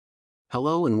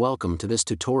Hello and welcome to this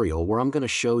tutorial where I'm going to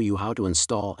show you how to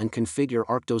install and configure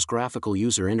Arctos graphical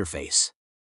user interface.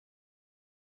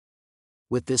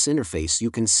 With this interface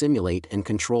you can simulate and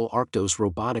control Arctos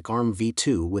robotic arm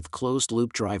v2 with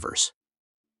closed-loop drivers.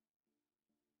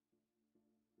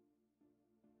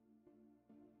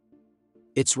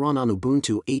 It's run on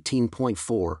Ubuntu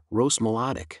 18.4, ROS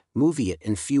Melodic, Moveit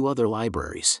and few other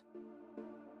libraries.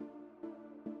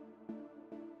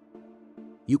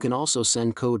 You can also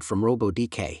send code from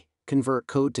robotic, convert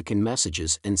code to CAN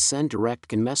messages and send direct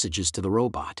CAN messages to the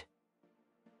robot.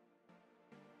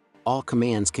 All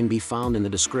commands can be found in the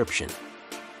description.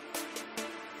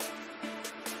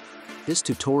 This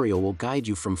tutorial will guide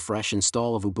you from fresh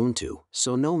install of Ubuntu,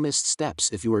 so no missed steps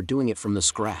if you are doing it from the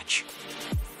scratch.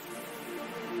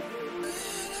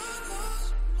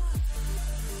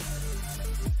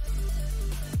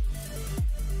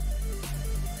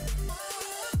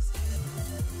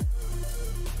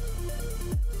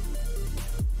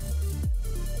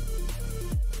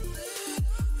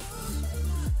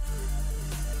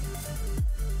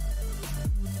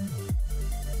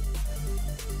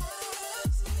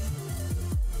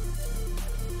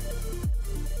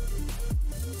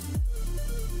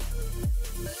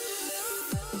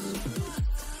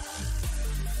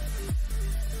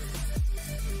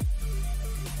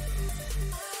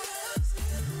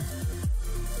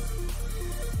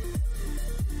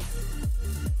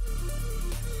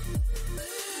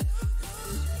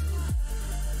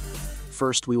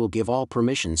 First, we will give all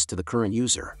permissions to the current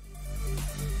user.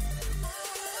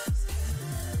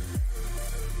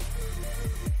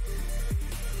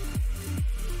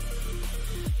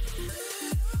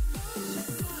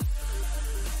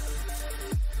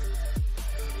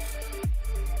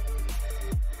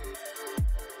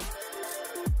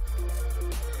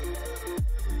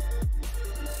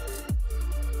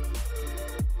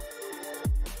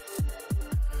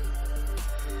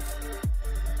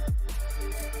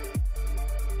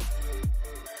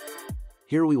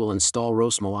 Here we will install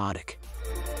ROS Melodic.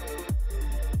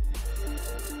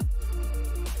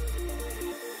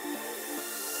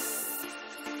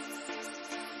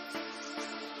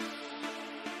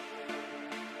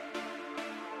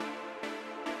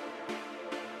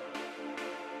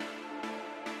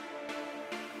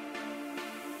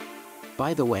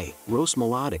 By the way, ROS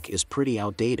Melodic is pretty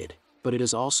outdated, but it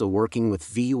is also working with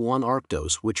V1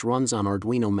 Arctos which runs on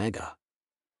Arduino Mega.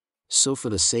 So for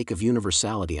the sake of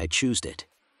universality I choose it.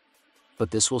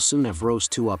 But this will soon have ROS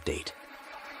 2 update.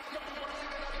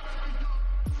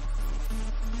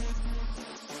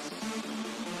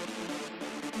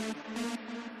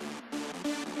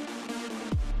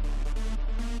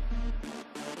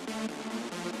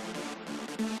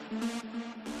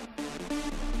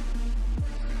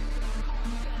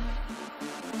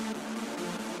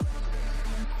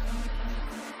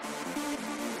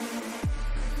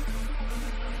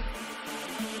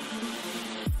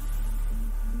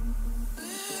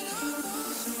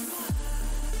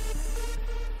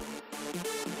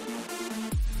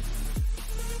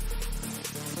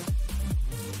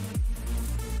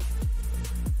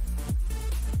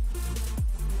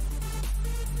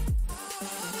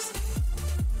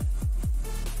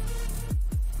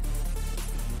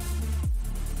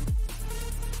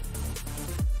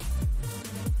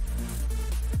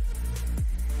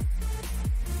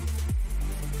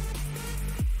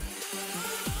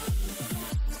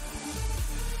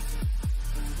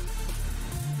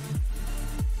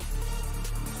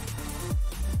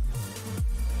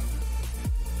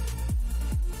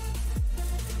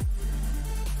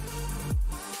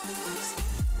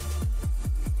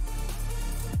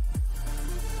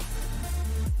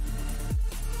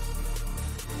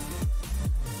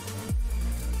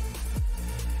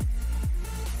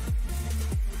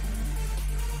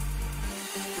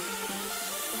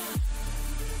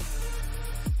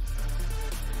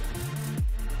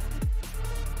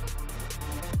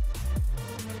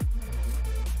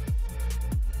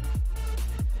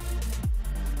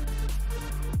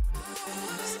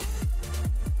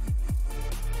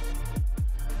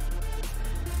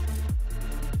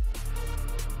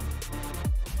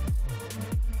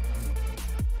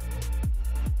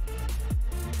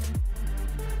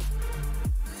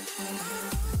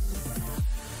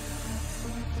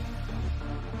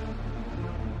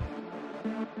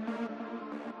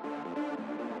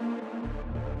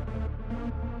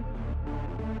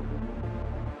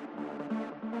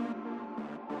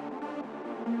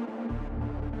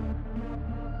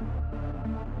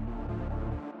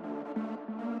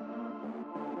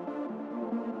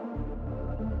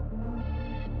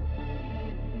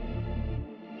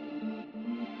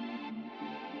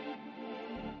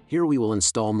 Here we will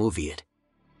install Moveit.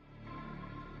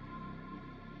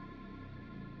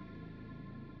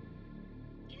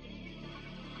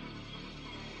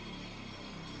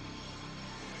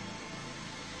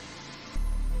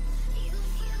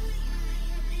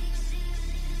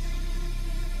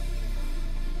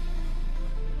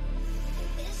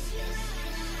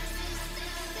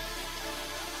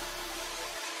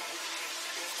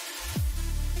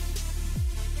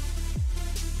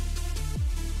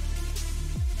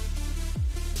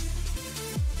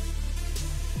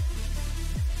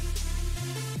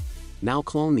 Now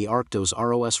clone the Arctos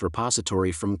ROS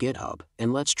repository from GitHub,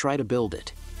 and let's try to build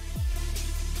it.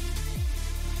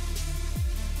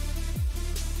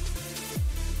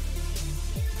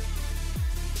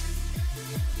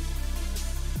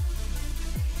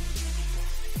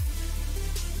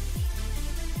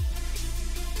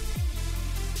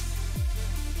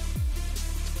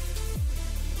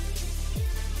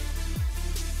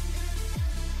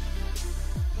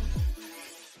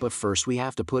 But first we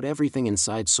have to put everything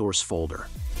inside source folder.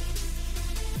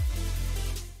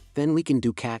 Then we can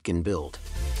do cat and build.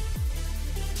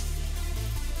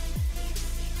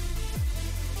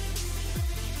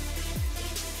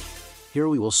 Here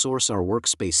we will source our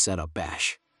workspace setup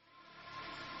bash.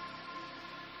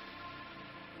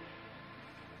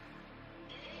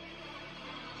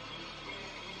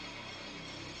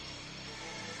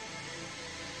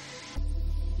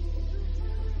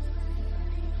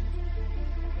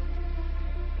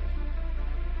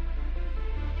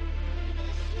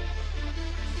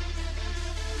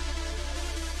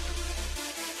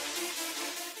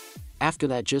 After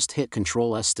that, just hit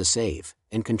Ctrl S to save,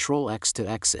 and Ctrl X to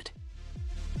exit.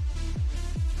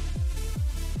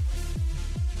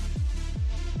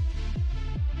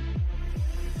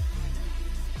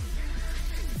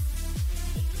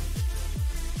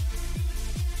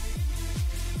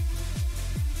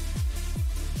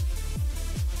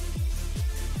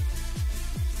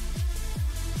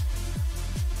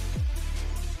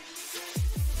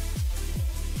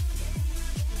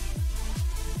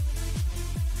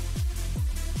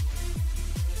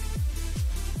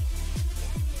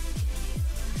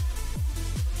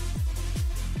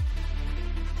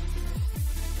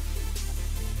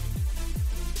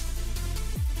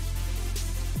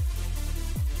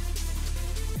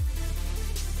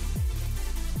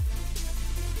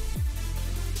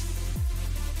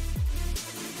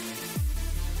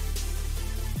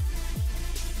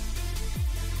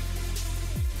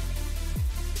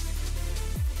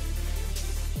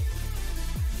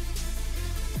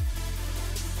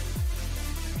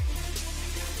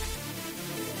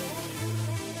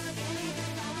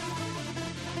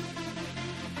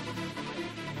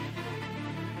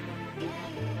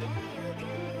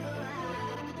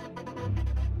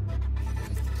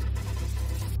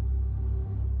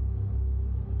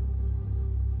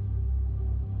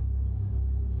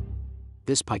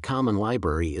 This PyCommon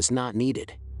library is not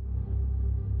needed.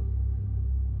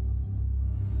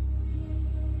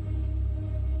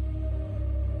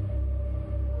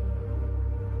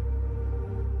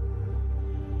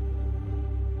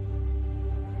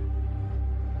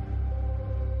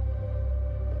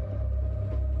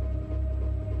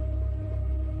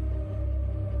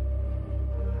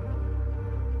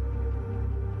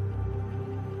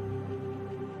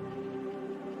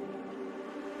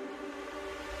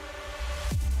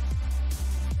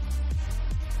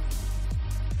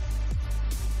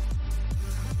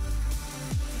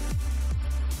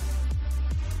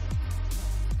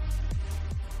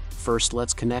 First,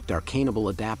 let's connect our Canable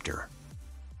adapter.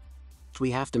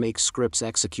 We have to make scripts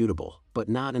executable, but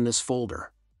not in this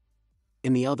folder.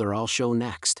 In the other I'll show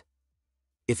next.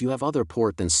 If you have other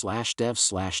port than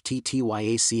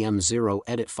 /dev/ttyacm0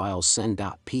 edit files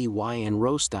send.py and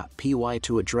ros.py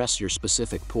to address your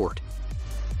specific port.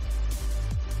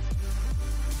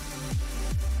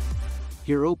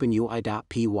 Here open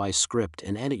ui.py script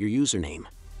and edit your username.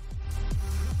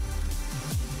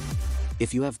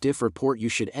 If you have different port, you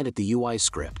should edit the UI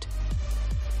script.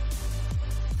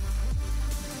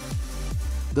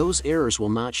 Those errors will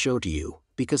not show to you,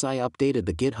 because I updated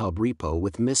the GitHub repo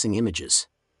with missing images.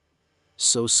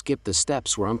 So skip the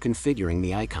steps where I'm configuring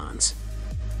the icons.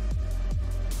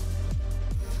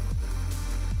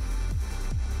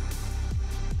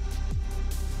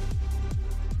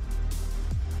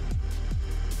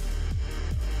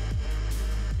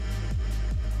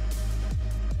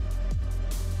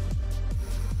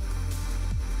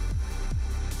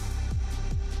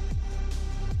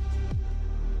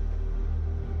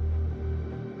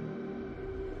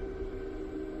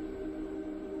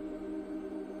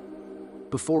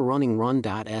 Before running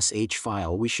run.sh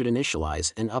file, we should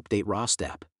initialize and update ROS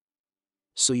step.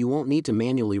 so you won't need to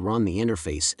manually run the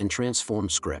interface and transform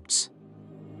scripts.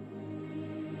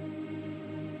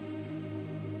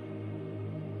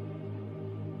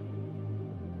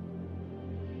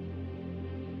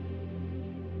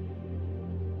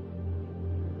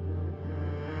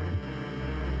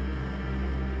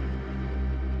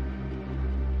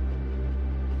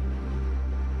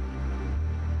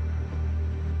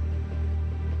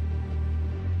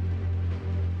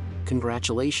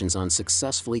 Congratulations on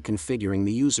successfully configuring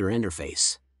the user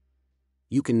interface.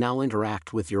 You can now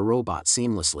interact with your robot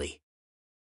seamlessly.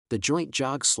 The joint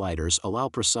jog sliders allow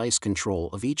precise control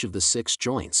of each of the 6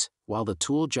 joints, while the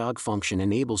tool jog function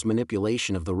enables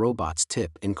manipulation of the robot's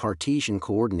tip in Cartesian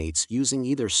coordinates using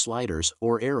either sliders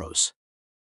or arrows.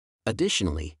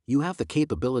 Additionally, you have the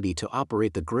capability to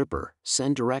operate the gripper,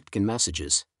 send direct CAN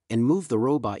messages, and move the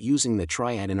robot using the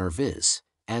triad in RViz,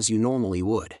 as you normally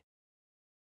would.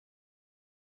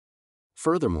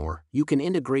 Furthermore, you can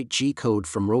integrate G-code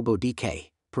from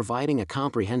RoboDK, providing a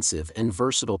comprehensive and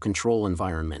versatile control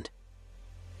environment.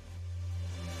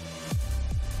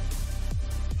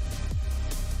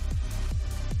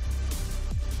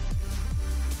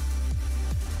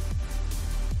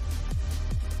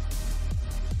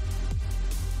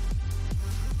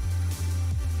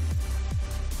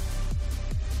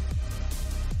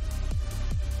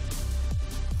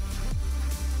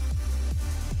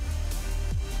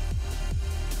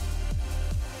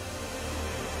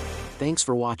 Thanks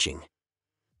for watching.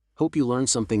 Hope you learned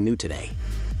something new today.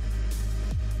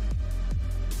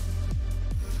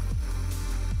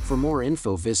 For more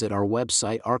info, visit our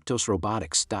website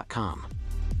arctosrobotics.com.